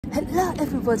Hello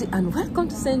everybody and welcome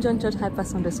to St. John Church Hyper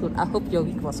Sunday School. I hope your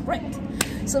week was great.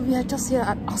 So we are just here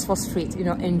at Oxford Street,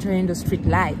 enjoying the street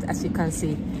light. As you can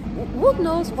see, who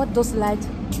knows what those lights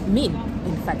mean?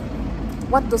 In fact,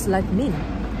 what those lights mean?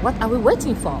 What are we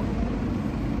waiting for?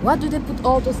 Why do they put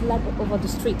all those lights over the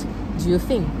street, do you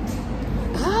think?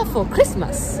 For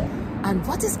Christmas. And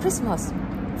what is Christmas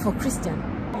for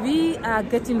Christian? We are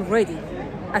getting ready,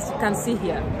 as you can see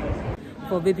here,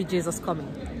 for baby Jesus coming.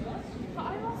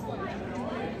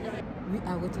 We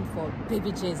are waiting for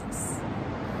baby Jesus.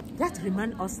 That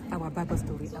reminds us our Bible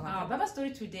story. Our Bible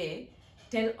story today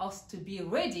tells us to be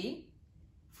ready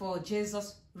for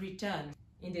Jesus' return.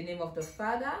 In the name of the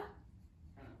Father,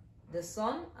 the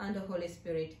Son, and the Holy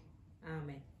Spirit.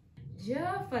 Amen.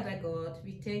 Dear Father God,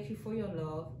 we thank you for your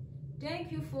love.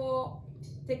 Thank you for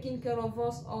taking care of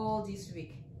us all this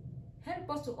week. Help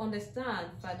us to understand,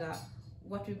 Father,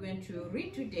 what we're going to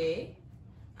read today,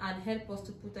 and help us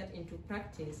to put that into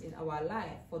practice in our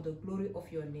life for the glory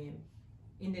of your name.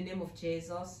 In the name of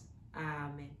Jesus,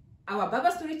 amen. Our Bible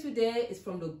story today is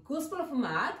from the Gospel of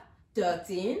Mark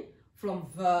 13, from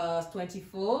verse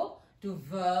 24 to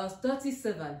verse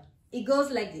 37. It goes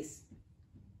like this.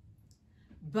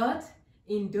 But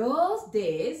in those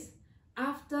days,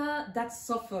 after that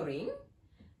suffering,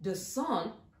 the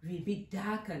sun will be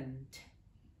darkened,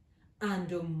 and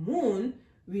the moon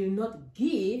will not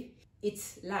give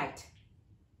its light,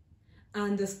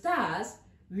 and the stars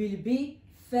will be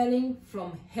falling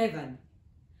from heaven,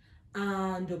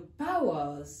 and the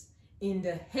powers in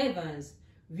the heavens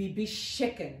will be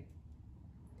shaken.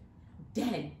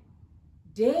 Then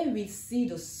they will see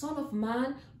the Son of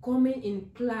Man coming in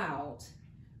clouds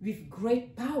with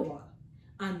great power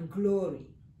and glory.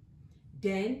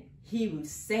 Then he will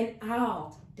send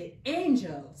out the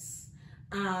angels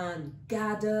and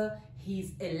gather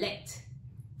his elect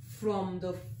from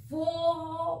the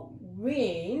four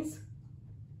winds,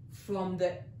 from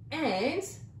the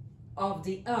ends of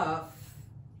the earth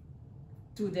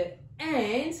to the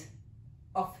ends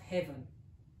of heaven.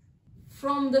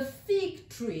 From the fig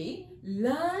tree,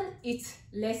 learn its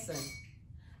lesson.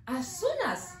 As soon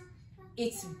as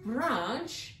its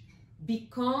branch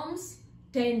becomes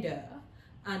tender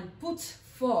and puts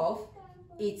forth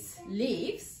its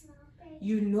leaves,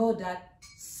 you know that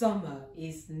summer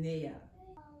is near.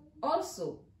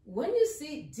 Also, when you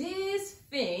see these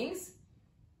things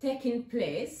taking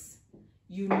place,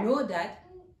 you know that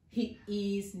he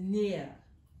is near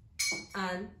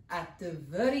and at the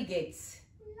very gates.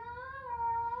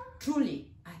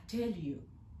 Truly, I tell you,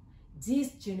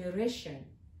 this generation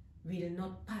will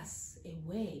not pass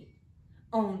away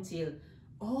until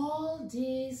all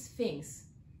these things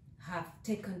have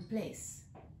taken place.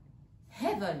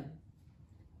 Heaven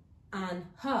and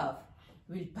earth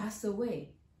will pass away,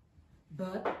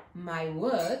 but my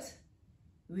word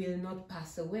will not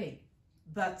pass away.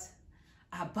 But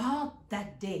about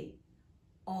that day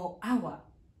or hour,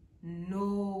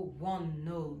 no one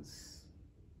knows,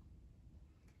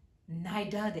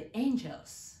 neither the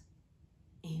angels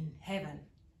in heaven,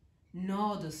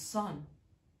 nor the Son,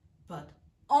 but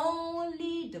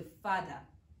only the Father.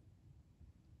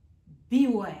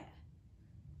 Beware,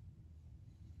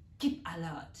 keep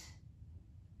alert,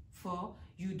 for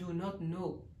you do not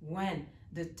know when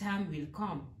the time will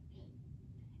come.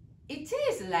 It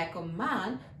is like a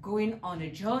man going on a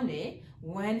journey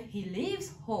when he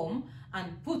leaves home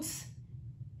and puts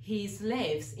his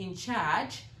slaves in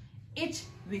charge, each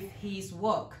with his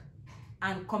work,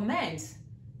 and commands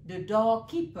the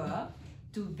doorkeeper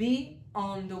to be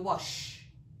on the watch.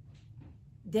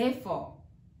 Therefore,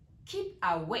 keep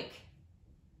awake,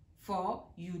 for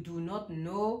you do not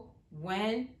know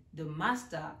when the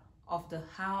master of the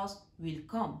house will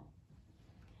come,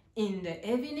 in the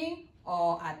evening,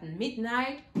 or at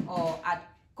midnight, or at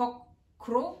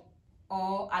cockcrow,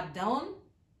 or at dawn,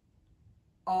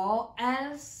 or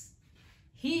else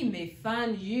he may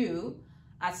find you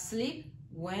asleep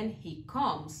when he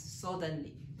comes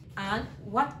suddenly. And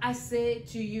what I say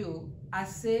to you, I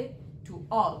say to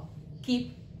all,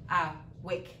 keep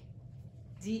awake.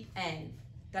 The end.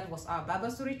 That was our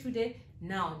Bible story today.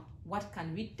 Now, what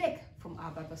can we take from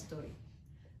our Bible story?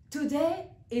 Today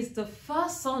is the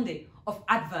first Sunday of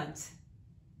Advent.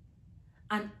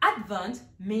 And Advent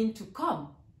means to come.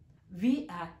 We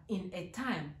are in a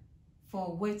time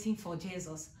for waiting for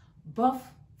Jesus, both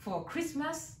for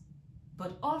Christmas,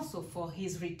 but also for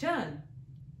his return.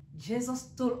 Jesus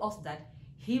told us that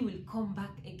he will come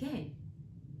back again.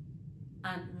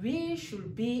 And we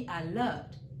should be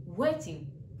alert,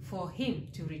 waiting for him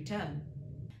to return,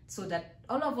 so that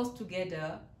all of us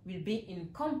together will be in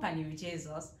company with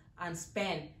Jesus and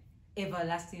spend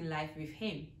everlasting life with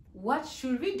him. what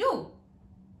should we do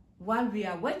while we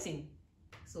are waiting?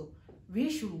 So we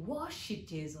should worship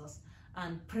Jesus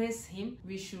and praise him.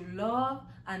 We should love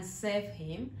and serve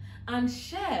him and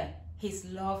share his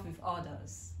love with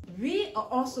others. We are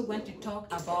also going to talk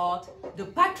about the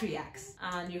patriarchs.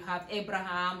 And you have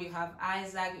Abraham, you have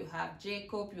Isaac, you have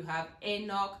Jacob, you have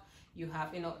Enoch, you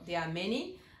have, there are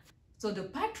many. So the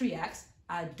patriarchs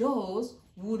are those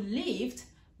who lived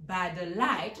by the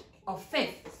light of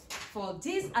faith. For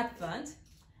this Advent,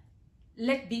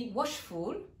 let's be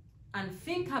watchful and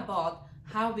think about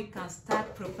how we can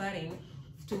start preparing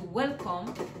to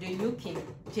welcome the new King,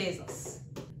 Jesus.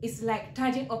 It's like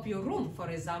tidying up your room, for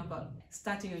example.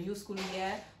 Starting a new school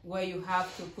year where you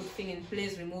have to put things in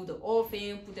place, remove the old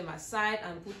thing, put them aside,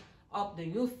 and put up the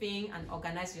new thing and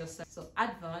organize yourself. So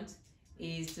Advent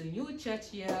is the new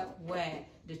church year where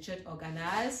the church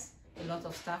organizes a lot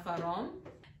of stuff around.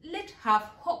 Let's have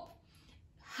hope,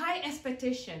 high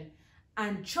expectation,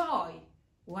 and joy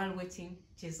while waiting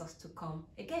Jesus to come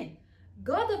again.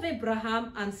 God of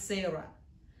Abraham and Sarah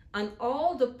and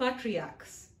all the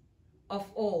patriarchs of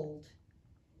old,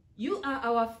 you are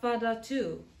our Father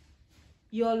too.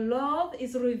 Your love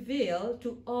is revealed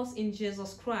to us in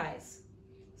Jesus Christ,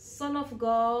 Son of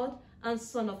God and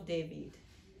Son of David.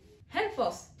 Help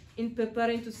us in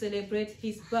preparing to celebrate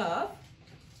his birth,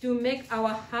 to make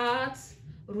our hearts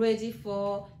ready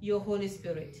for your Holy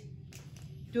Spirit,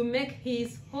 to make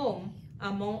his home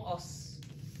among us.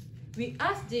 We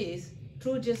ask this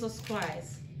through Jesus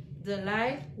Christ, the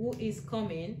light who is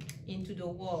coming into the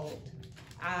world.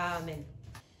 Amen.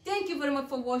 Thank you very much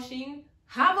for watching.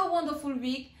 Have a wonderful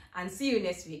week and see you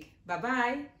next week.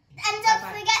 Bye-bye. And don't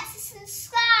forget to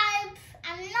subscribe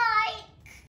and like.